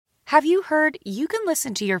Have you heard you can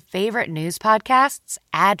listen to your favorite news podcasts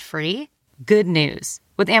ad-free? Good news.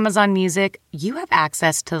 With Amazon Music, you have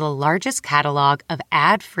access to the largest catalog of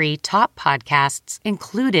ad-free top podcasts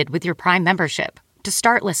included with your Prime membership. To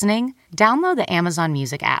start listening, download the Amazon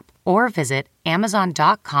Music app or visit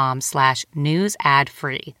amazon.com/news ad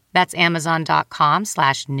free. That's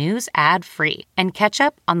amazon.com/news ad free and catch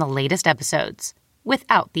up on the latest episodes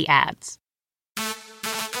without the ads.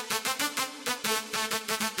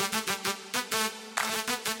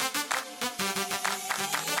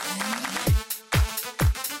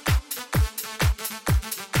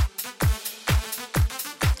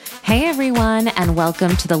 Hey everyone, and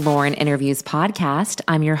welcome to the Lauren Interviews podcast.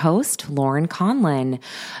 I'm your host, Lauren Conlin.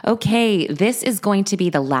 Okay, this is going to be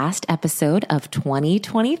the last episode of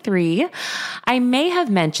 2023. I may have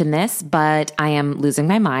mentioned this, but I am losing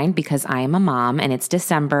my mind because I am a mom and it's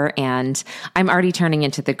December and I'm already turning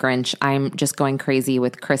into the Grinch. I'm just going crazy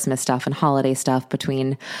with Christmas stuff and holiday stuff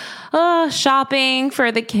between shopping for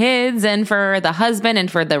the kids and for the husband and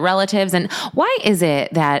for the relatives. And why is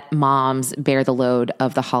it that moms bear the load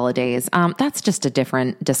of the holidays? That's just a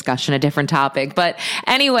different discussion, a different topic. But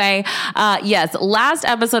anyway, yes, last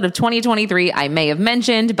episode of 2023, I may have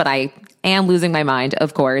mentioned, but I am losing my mind,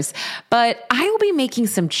 of course. But I will be making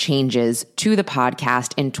some changes to the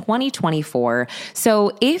podcast in 2024.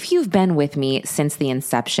 So if you've been with me since the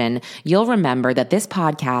inception, you'll remember that this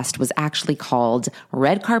podcast was actually called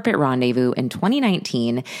Red Carpet Rendezvous in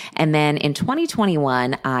 2019. And then in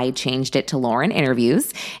 2021, I changed it to Lauren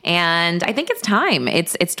Interviews. And I think it's time.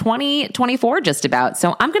 It's 2024 just about.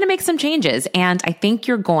 So I'm going to make some changes and I think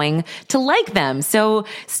you're going to like them. So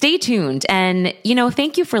stay tuned. And,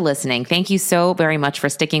 thank you for listening. Thank you so very much for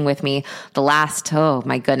sticking with me the last,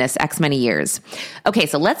 X many years. Okay,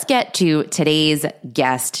 so let's get to today's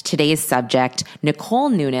guest, today's subject, Nicole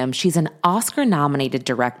Newnham. She's an Oscar-nominated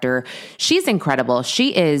director. She's incredible.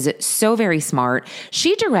 She is so very smart.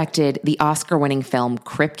 She directed the Oscar-winning film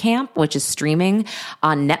Crip Camp, which is streaming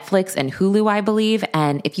on Netflix and Hulu, I believe.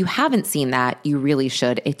 And if you haven't seen that, you really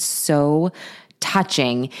should. It's so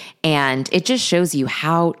touching, and it just shows you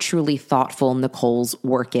how truly thoughtful Nicole's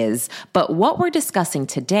work is. But what we're discussing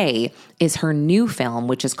today is her new film,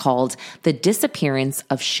 which is called The Disappearance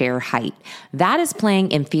of Share Height. That is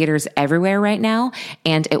playing in theaters everywhere right now,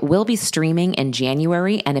 and it will be streaming in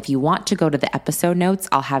January. And if you want to go to the episode notes,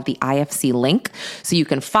 I'll have the IFC link so you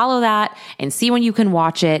can follow that and see when you can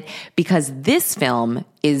watch it, because this film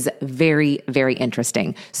is very, very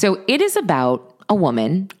interesting. So it is about a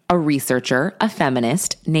woman, a researcher, a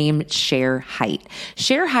feminist named Share Height.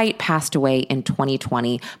 Share Height passed away in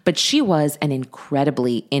 2020, but she was an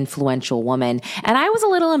incredibly influential woman. And I was a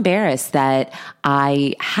little embarrassed that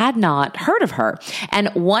I had not heard of her.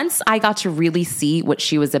 And once I got to really see what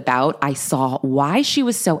she was about, I saw why she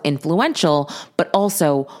was so influential, but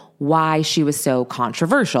also why she was so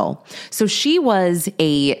controversial. So she was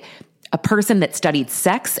a person that studied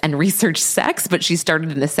sex and researched sex, but she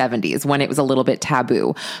started in the 70s when it was a little bit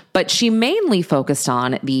taboo. But she mainly focused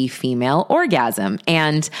on the female orgasm.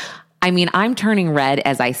 And I'm turning red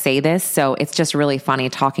as I say this, so it's just really funny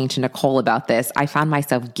talking to Nicole about this. I found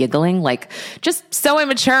myself giggling, just so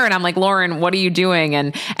immature. And I'm like, Lauren, what are you doing?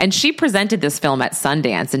 And she presented this film at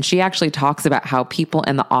Sundance, and she actually talks about how people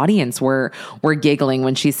in the audience were giggling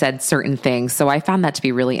when she said certain things. So I found that to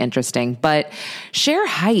be really interesting. But Share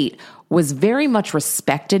Height was very much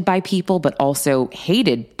respected by people, but also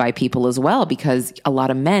hated by people as well, because a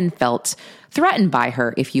lot of men felt threatened by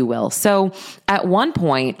her, if you will. So at one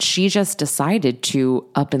point, she just decided to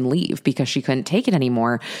up and leave because she couldn't take it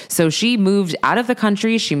anymore. So she moved out of the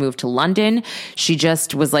country. She moved to London. She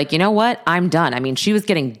just was like, you know what? I'm done. She was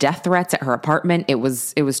getting death threats at her apartment. It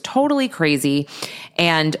was totally crazy.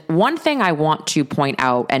 And one thing I want to point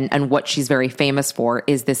out, and what she's very famous for,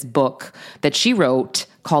 is this book that she wrote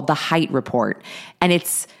called The Height Report. And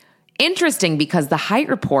it's interesting because The Height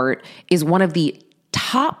Report is one of the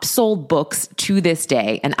top sold books to this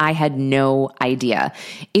day, and I had no idea.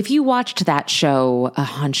 If you watched that show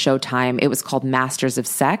on Showtime, it was called Masters of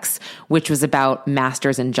Sex, which was about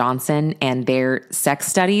Masters and Johnson and their sex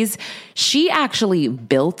studies. She actually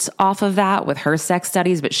built off of that with her sex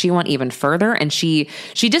studies, but she went even further, and she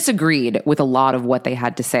disagreed with a lot of what they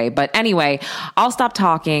had to say. But anyway, I'll stop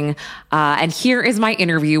talking, and here is my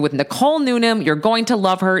interview with Nicole Newnham. You're going to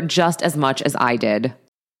love her just as much as I did.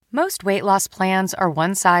 Most weight loss plans are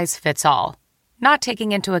one size fits all, not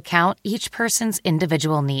taking into account each person's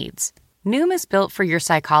individual needs. Noom is built for your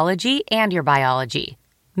psychology and your biology,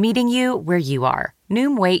 meeting you where you are.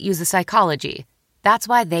 Noom Weight uses psychology. That's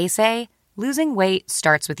why they say losing weight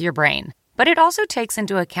starts with your brain. But it also takes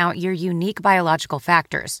into account your unique biological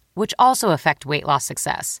factors, which also affect weight loss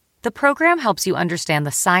success. The program helps you understand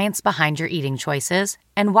the science behind your eating choices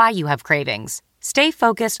and why you have cravings. Stay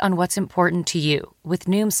focused on what's important to you with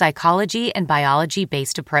Noom's psychology and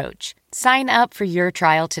biology-based approach. Sign up for your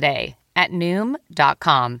trial today at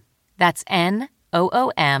Noom.com. That's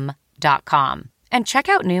Noom.com. And check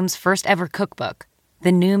out Noom's first ever cookbook, The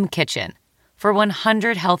Noom Kitchen, for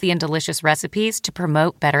 100 healthy and delicious recipes to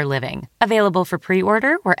promote better living. Available for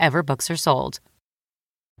pre-order wherever books are sold.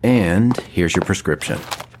 And here's your prescription.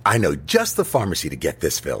 I know just the pharmacy to get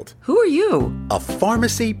this filled. Who are you? A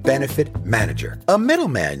pharmacy benefit manager. A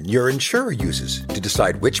middleman your insurer uses to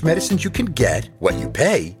decide which medicines you can get, what you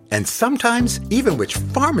pay, and sometimes even which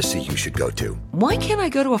pharmacy you should go to. Why can't I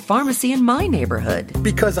go to a pharmacy in my neighborhood?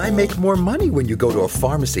 Because I make more money when you go to a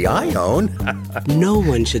pharmacy I own. No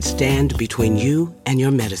one should stand between you and your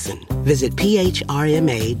medicine. Visit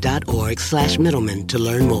phrma.org/middleman to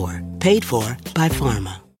learn more. Paid for by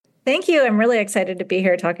Pharma. Thank you. I'm really excited to be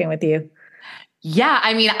here talking with you. Yeah,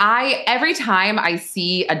 I mean, every time I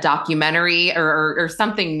see a documentary or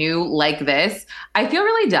something new like this, I feel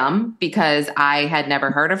really dumb because I had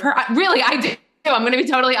never heard of her. I do. I'm going to be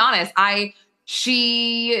totally honest.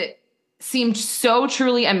 She seemed so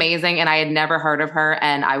truly amazing, and I had never heard of her,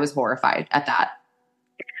 and I was horrified at that.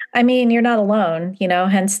 I mean, you're not alone,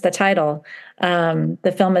 hence the title.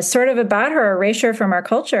 The film is sort of about her, erasure from our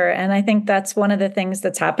culture. And I think that's one of the things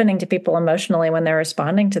that's happening to people emotionally when they're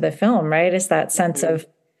responding to the film, right? Is that sense of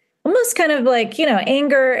almost kind of like,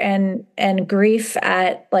 anger and grief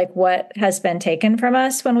at like what has been taken from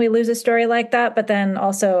us when we lose a story like that. But then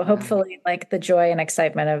also hopefully like the joy and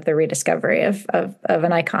excitement of the rediscovery of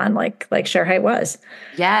an icon like Shere Hite was.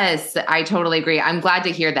 Yes, I totally agree. I'm glad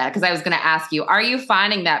to hear that because I was going to ask you, are you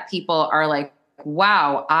finding that people are like,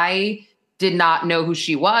 wow, I did not know who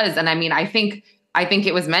she was? And I mean, I think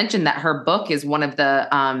it was mentioned that her book is one of the,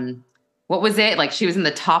 what was it? Like she was in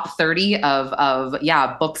the top 30 of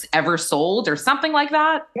books ever sold or something like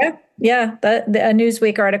that. Yeah. A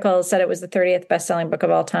Newsweek article said it was the 30th best-selling book of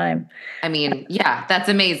all time. I mean, yeah, that's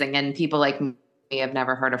amazing. And people like me have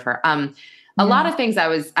never heard of her. A lot of things I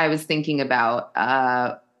was thinking about,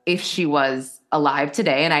 if she was alive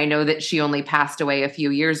today, and I know that she only passed away a few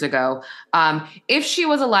years ago. If she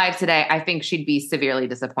was alive today, I think she'd be severely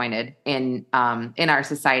disappointed in our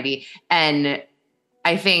society. And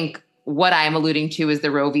I think what I'm alluding to is the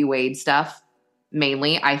Roe v. Wade stuff.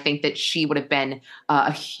 Mainly, I think that she would have been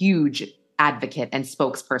a huge advocate and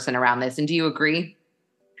spokesperson around this. And do you agree?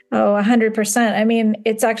 Oh, 100%. I mean,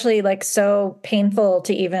 it's actually like so painful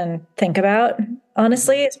to even think about,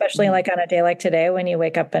 honestly, especially like on a day like today when you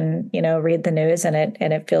wake up and, read the news and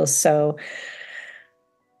it feels so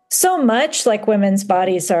much like women's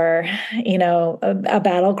bodies are, a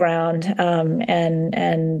battleground,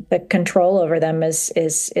 and the control over them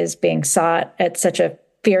is being sought at such a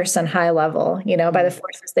fierce and high level, by the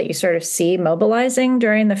forces that you sort of see mobilizing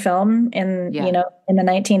during the film in the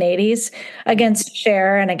 1980s against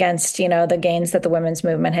Shere and against, the gains that the women's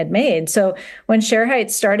movement had made. So when Shere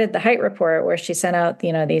Hite started the Hite Report, where she sent out,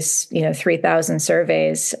 these, 3,000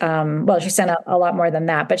 surveys, she sent out a lot more than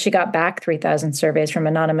that, but she got back 3,000 surveys from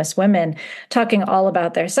anonymous women talking all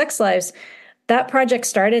about their sex lives. That project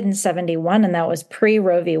started in 1971, and that was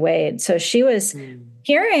pre-Roe v. Wade. So she was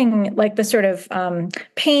hearing like the sort of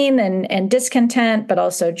pain and discontent, but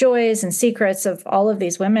also joys and secrets of all of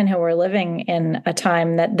these women who were living in a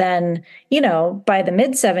time that then, by the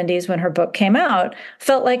mid-70s when her book came out,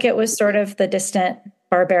 felt like it was sort of the distant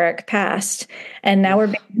barbaric past. And now we're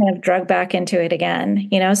being kind of drugged back into it again,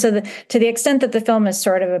 So to the extent that the film is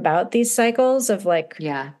sort of about these cycles of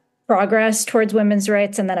progress towards women's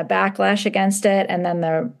rights and then a backlash against it, and then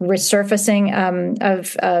the resurfacing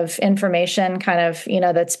of information kind of,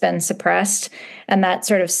 that's been suppressed, and that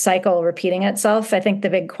sort of cycle repeating itself. I think the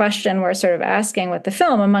big question we're sort of asking with the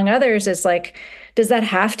film, among others, is like, does that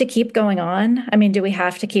have to keep going on? I mean, do we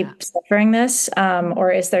have to keep suffering this? Or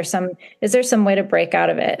is there some way to break out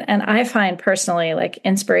of it? And I find personally like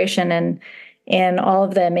inspiration in all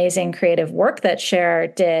of the amazing creative work that Shere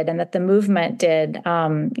did and that the movement did,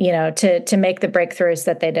 to make the breakthroughs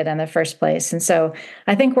that they did in the first place. And so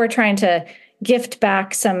I think we're trying to gift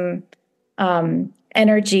back some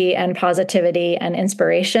energy and positivity and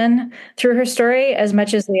inspiration through her story, as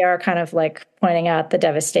much as we are kind of like pointing out the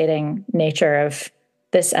devastating nature of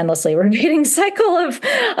this endlessly repeating cycle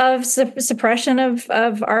of suppression of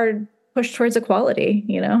our push towards equality,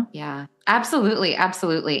 Yeah, absolutely.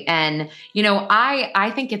 Absolutely. And,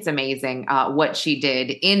 I think it's amazing what she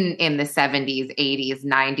did in the 70s, 80s,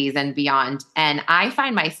 90s and beyond. And I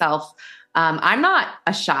find myself I'm not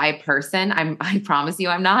a shy person. I promise you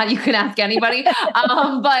I'm not. You can ask anybody.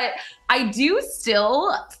 But I do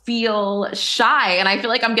still feel shy. And I feel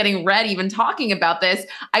like I'm getting red even talking about this.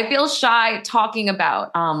 I feel shy talking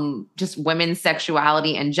about just women's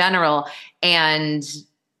sexuality in general and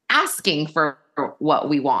asking for what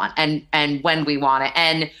we want and when we want it.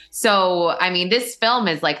 And so, I mean, this film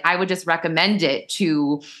is like, I would just recommend it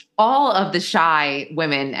to all of the shy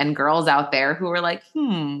women and girls out there who are like, you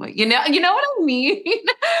know what I mean?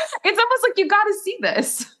 It's almost like you got to see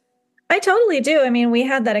this. I totally do. I mean, we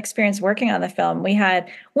had that experience working on the film. We had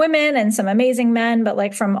women and some amazing men, but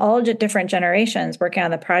like from all different generations working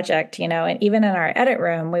on the project, you know, and even in our edit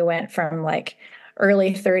room, we went from like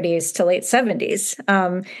early 30s to late 70s.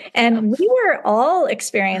 And we were all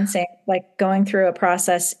experiencing like going through a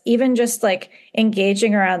process, even just like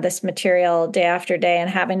engaging around this material day after day and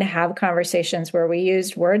having to have conversations where we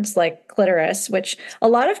used words like clitoris, which a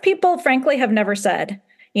lot of people, frankly, have never said.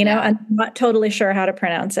 You know, I'm not totally sure how to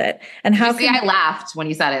pronounce it. And how I laughed when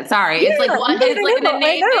you said it. Sorry. It's like an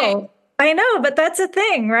innate thing. I know, but that's a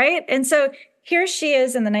thing, right? And so here she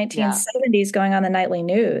is in the 1970s going on the nightly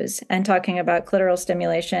news and talking about clitoral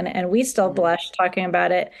stimulation, and we still blush talking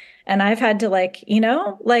about it. And I've had to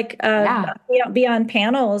be on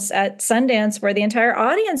panels at Sundance where the entire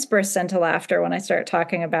audience bursts into laughter when I start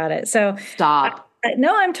talking about it. So stop.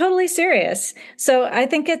 No, I'm totally serious. So I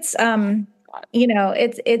think it's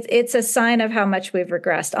it's a sign of how much we've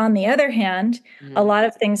regressed. On the other hand, a lot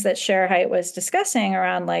of things that Share Height was discussing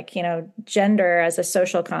around like, you know, gender as a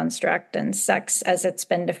social construct and sex as it's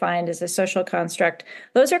been defined as a social construct,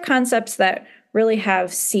 those are concepts that really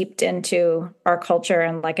have seeped into our culture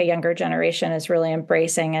and like a younger generation is really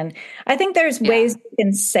embracing. And I think there's ways we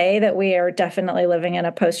can say that we are definitely living in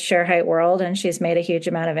a post-Share Height world and she's made a huge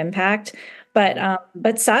amount of impact.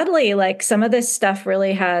 But sadly, like some of this stuff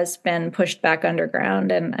really has been pushed back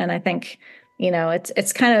underground. And I think, you know,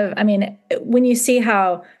 it's kind of, I mean, when you see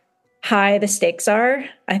how high the stakes are,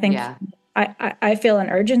 I think I feel an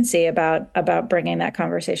urgency about bringing that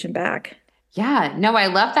conversation back. Yeah, no, I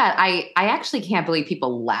love that. I actually can't believe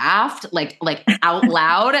people laughed like out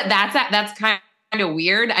loud. That's kind of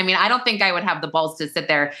weird. I mean, I don't think I would have the balls to sit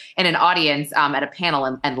there in an audience at a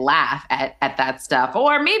panel and laugh at that stuff.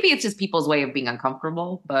 Or maybe it's just people's way of being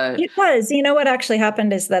uncomfortable. But it was. You know what actually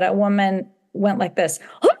happened is that a woman went like this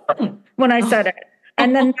when I said it.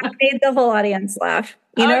 And then that made the whole audience laugh.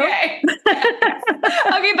 You know? Okay.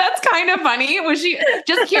 I mean, that's kind of funny. Was she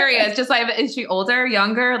just curious? Just like, is she older,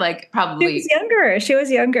 younger? Like probably. She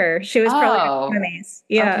was younger. She was probably in her 20s.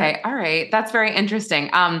 Yeah. Okay. All right. That's very interesting.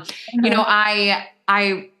 You know,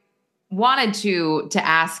 I wanted to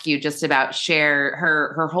ask you just about Cher,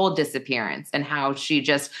 her whole disappearance and how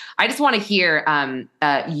I just want to hear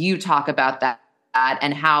you talk about that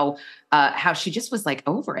and how she just was like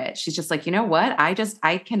over it. She's just like, you know what?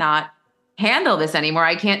 I cannot handle this anymore.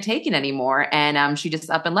 I can't take it anymore. And she just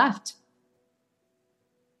up and left.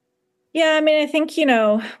 Yeah, I mean, I think, you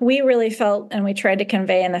know, we really felt and we tried to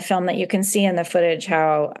convey in the film that you can see in the footage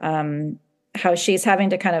how she's having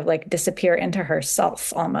to kind of like disappear into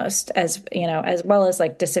herself almost, as, you know, as well as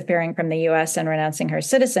like disappearing from the US and renouncing her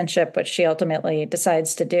citizenship, which she ultimately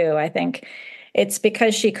decides to do. I think it's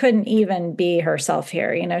because she couldn't even be herself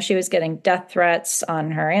here. You know, she was getting death threats on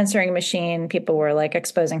her answering machine. People were like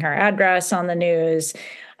exposing her address on the news.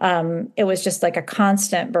 It was just like a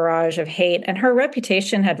constant barrage of hate. And her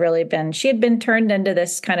reputation had really she had been turned into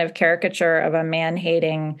this kind of caricature of a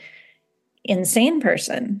man-hating, insane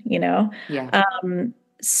person, you know? Yeah.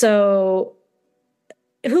 So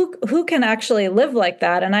who can actually live like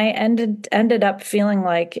that? And I ended up feeling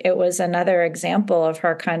like it was another example of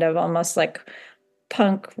her kind of almost like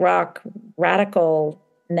punk rock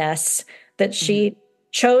radicalness that she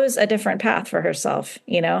chose a different path for herself.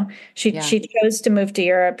 You know, she chose to move to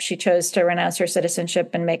Europe. She chose to renounce her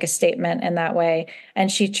citizenship and make a statement in that way.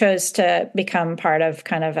 And she chose to become part of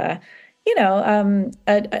kind of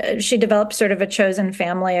she developed sort of a chosen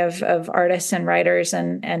family of artists and writers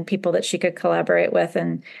and people that she could collaborate with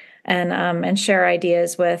and share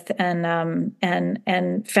ideas with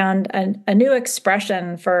and found a new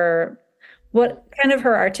expression for what kind of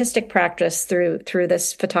her artistic practice through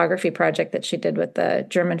this photography project that she did with the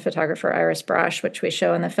German photographer Iris Brasch, which we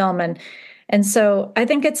show in the film. And so I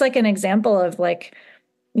think it's like an example of like,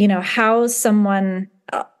 you know, how someone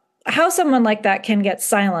like that can get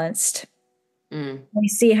silenced. We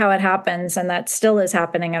see how it happens, and that still is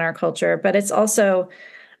happening in our culture. But it's also,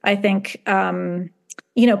 I think,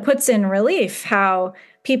 puts in relief how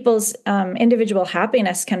people's individual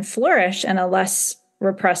happiness can flourish in a less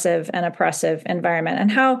repressive and oppressive environment, and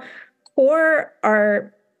how core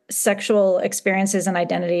our sexual experiences and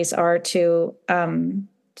identities are to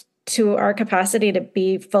our capacity to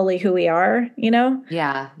be fully who we are,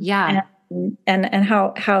 Yeah. Yeah. and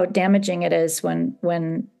how damaging it is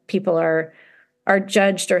when people are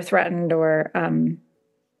judged or threatened or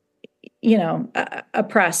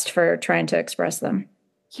oppressed for trying to express them.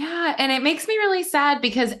 Yeah. And it makes me really sad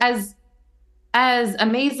because as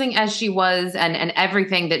amazing as she was and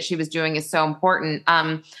everything that she was doing is so important.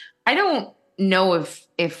 I don't know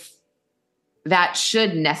if that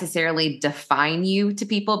should necessarily define you to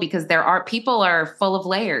people, because people are full of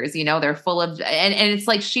layers, they're full of, and it's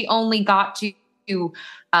like she only got to,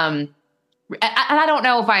 and I don't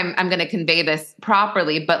know if I'm going to convey this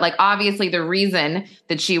properly, but like, obviously the reason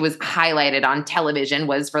that she was highlighted on television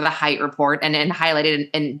was for the Height report and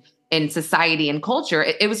highlighted in society and culture.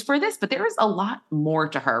 It was for this, but there was a lot more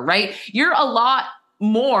to her, right? You're a lot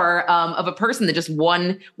more of a person than just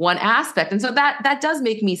one aspect. And so that does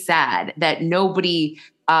make me sad that nobody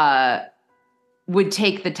would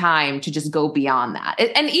take the time to just go beyond that.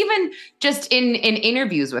 And even just in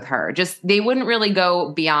interviews with her, just they wouldn't really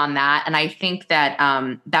go beyond that. And I think that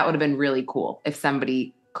that would have been really cool if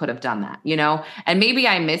somebody could have done that, and maybe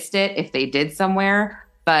I missed it if they did somewhere,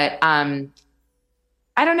 but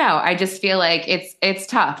I don't know. I just feel like it's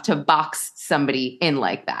tough to box somebody in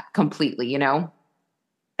like that completely,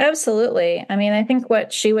 Absolutely. I mean, I think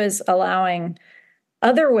what she was allowing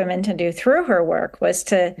other women to do through her work was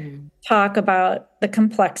to talk about the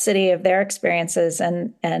complexity of their experiences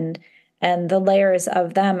and the layers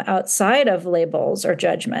of them outside of labels or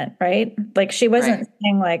judgment, right? Like she wasn't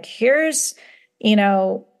saying like, here's,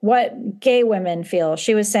 what gay women feel.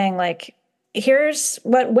 She was saying like, here's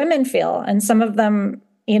what women feel. And some of them,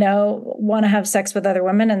 want to have sex with other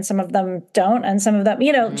women and some of them don't. And some of them,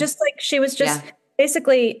 just like she was just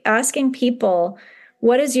basically asking people,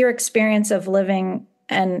 what is your experience of living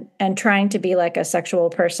and trying to be like a sexual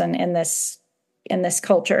person in this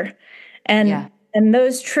culture? And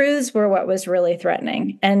those truths were what was really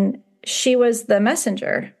threatening. And she was the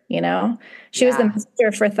messenger, she was the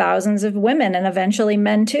messenger for thousands of women and eventually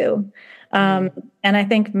men too. And I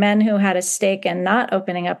think men who had a stake in not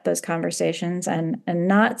opening up those conversations and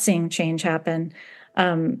not seeing change happen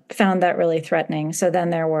found that really threatening. So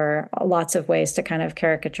then there were lots of ways to kind of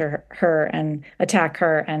caricature her and attack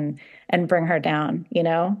her and bring her down,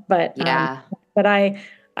 But I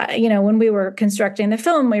when we were constructing the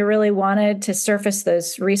film, we really wanted to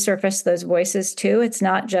resurface those voices too. It's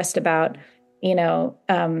not just about,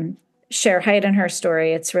 Shere Hite and her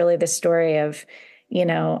story. It's really the story of,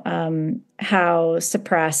 how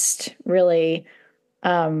suppressed really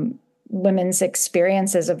women's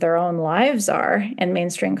experiences of their own lives are in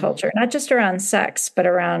mainstream culture, not just around sex, but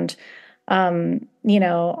around,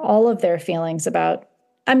 all of their feelings about,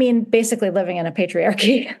 basically living in a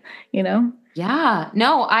patriarchy, Yeah,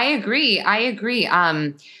 no, I agree.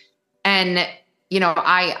 And,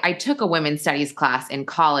 I took a women's studies class in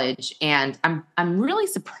college, and I'm really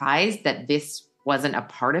surprised that this wasn't a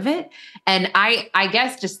part of it. And I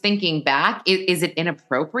guess just thinking back, is it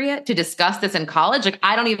inappropriate to discuss this in college? Like,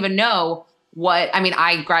 I don't even know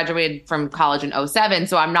I graduated from college in 2007,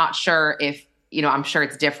 so I'm not sure if, I'm sure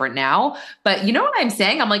it's different now, but you know what I'm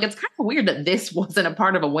saying? I'm like, it's kind of weird that this wasn't a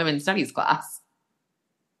part of a women's studies class.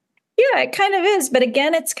 Yeah, it kind of is. But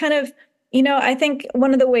again, it's kind of, I think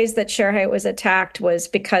one of the ways that Shere Hite was attacked was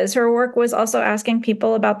because her work was also asking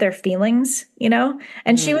people about their feelings,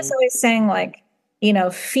 and she was always saying like,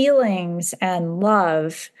 feelings and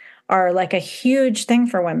love are like a huge thing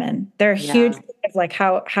for women. They're a huge thing of like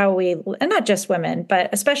how we, and not just women, but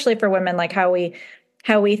especially for women, like how we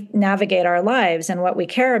navigate our lives and what we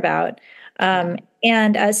care about. And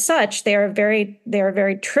as such, they are very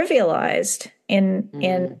trivialized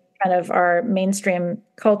in kind of our mainstream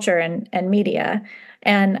culture and media.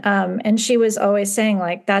 And she was always saying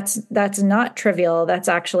like, that's not trivial. That's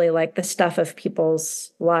actually like the stuff of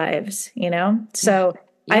people's lives, So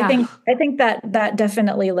I think that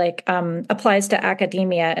definitely like, applies to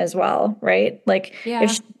academia as well. Right. Like if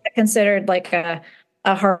she's considered like a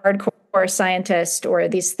hardcore scientist, or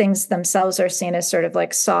these things themselves are seen as sort of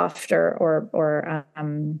like soft or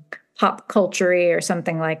pop culture-y or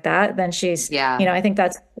something like that, then she's, I think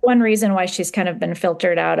that's one reason why she's kind of been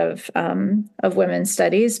filtered out of women's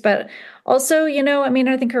studies. But also,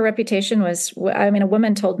 I think her reputation was, a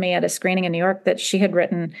woman told me at a screening in New York that she had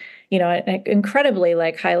written, an incredibly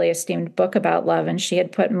like highly esteemed book about love. And she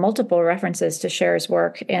had put multiple references to Shere's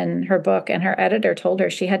work in her book. And her editor told her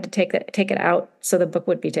she had to take it out so the book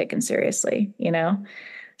would be taken seriously,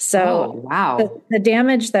 So wow. The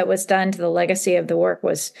damage that was done to the legacy of the work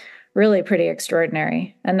was really pretty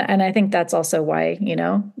extraordinary. And I think that's also why,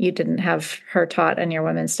 you didn't have her taught in your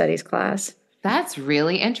women's studies class. That's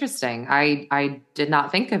really interesting. I did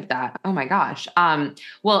not think of that. Oh my gosh.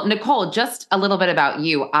 Well, Nicole, just a little bit about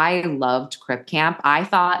you. I loved Crip Camp. I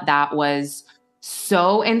thought that was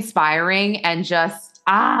so inspiring and just,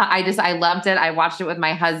 I loved it. I watched it with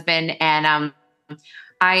my husband, and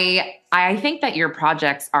I think that your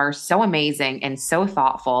projects are so amazing and so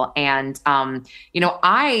thoughtful. And, I'm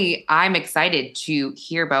excited to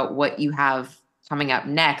hear about what you have coming up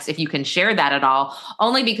next, if you can share that at all,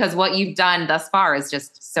 only because what you've done thus far is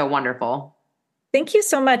just so wonderful. Thank you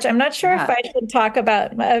so much. I'm not sure if I should talk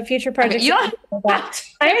about future projects. Okay, you don't have to.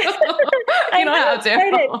 You don't have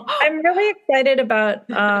to. I'm really excited about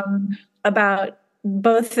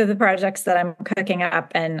both of the projects that I'm cooking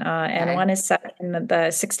up, and one is set in the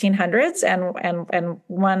 1600s, and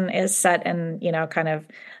one is set in kind of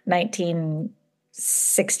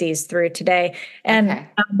 1960s through today, and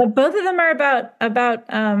but both of them are about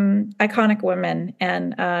iconic women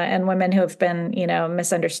and women who have been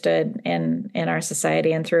misunderstood in our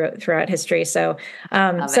society and throughout history. So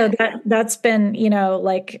that's been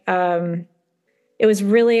it was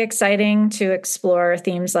really exciting to explore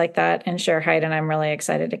themes like that in Share Height, and I'm really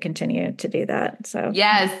excited to continue to do that. So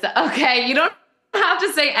yes, okay, you don't have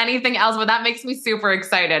to say anything else, but that makes me super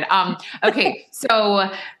excited. Okay,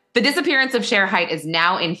 so The Disappearance of Share Height is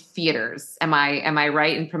now in theaters. Am I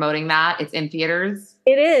right in promoting that? It's in theaters?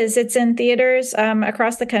 It is. It's in theaters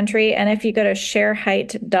across the country, and if you go to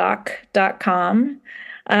shareheightdoc.com.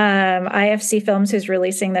 IFC Films, who's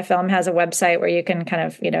releasing the film, has a website where you can kind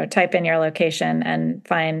of, type in your location and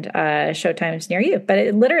find showtimes near you. But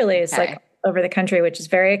it literally is like over the country, which is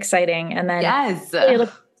very exciting. And then it'll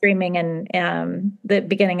be streaming in the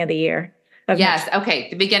beginning of the year. Yes. Okay.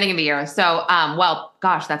 The beginning of the year. So, well,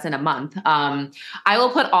 gosh, that's in a month. I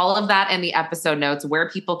will put all of that in the episode notes where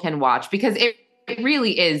people can watch, because it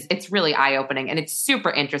really is. It's really eye-opening and it's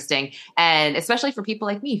super interesting. And especially for people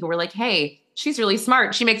like me who were like, hey, she's really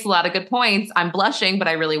smart. She makes a lot of good points. I'm blushing, but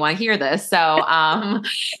I really want to hear this. So,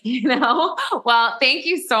 well, thank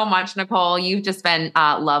you so much, Nicole. You've just been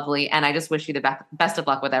lovely. And I just wish you the best of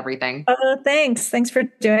luck with everything. Oh, thanks. Thanks for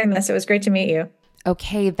doing this. It was great to meet you.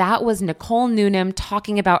 Okay, that was Nicole Newnham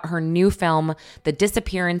talking about her new film, The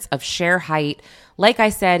Disappearance of Share Height. Like I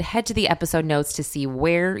said, head to the episode notes to see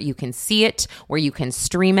where you can see it, where you can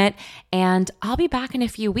stream it. And I'll be back in a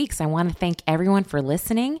few weeks. I want to thank everyone for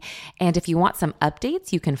listening. And if you want some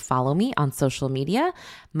updates, you can follow me on social media.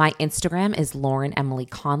 My Instagram is Lauren Emily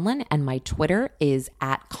Conlin, and my Twitter is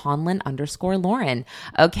 @Conlin_Lauren.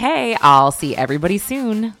 Okay, I'll see everybody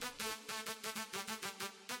soon.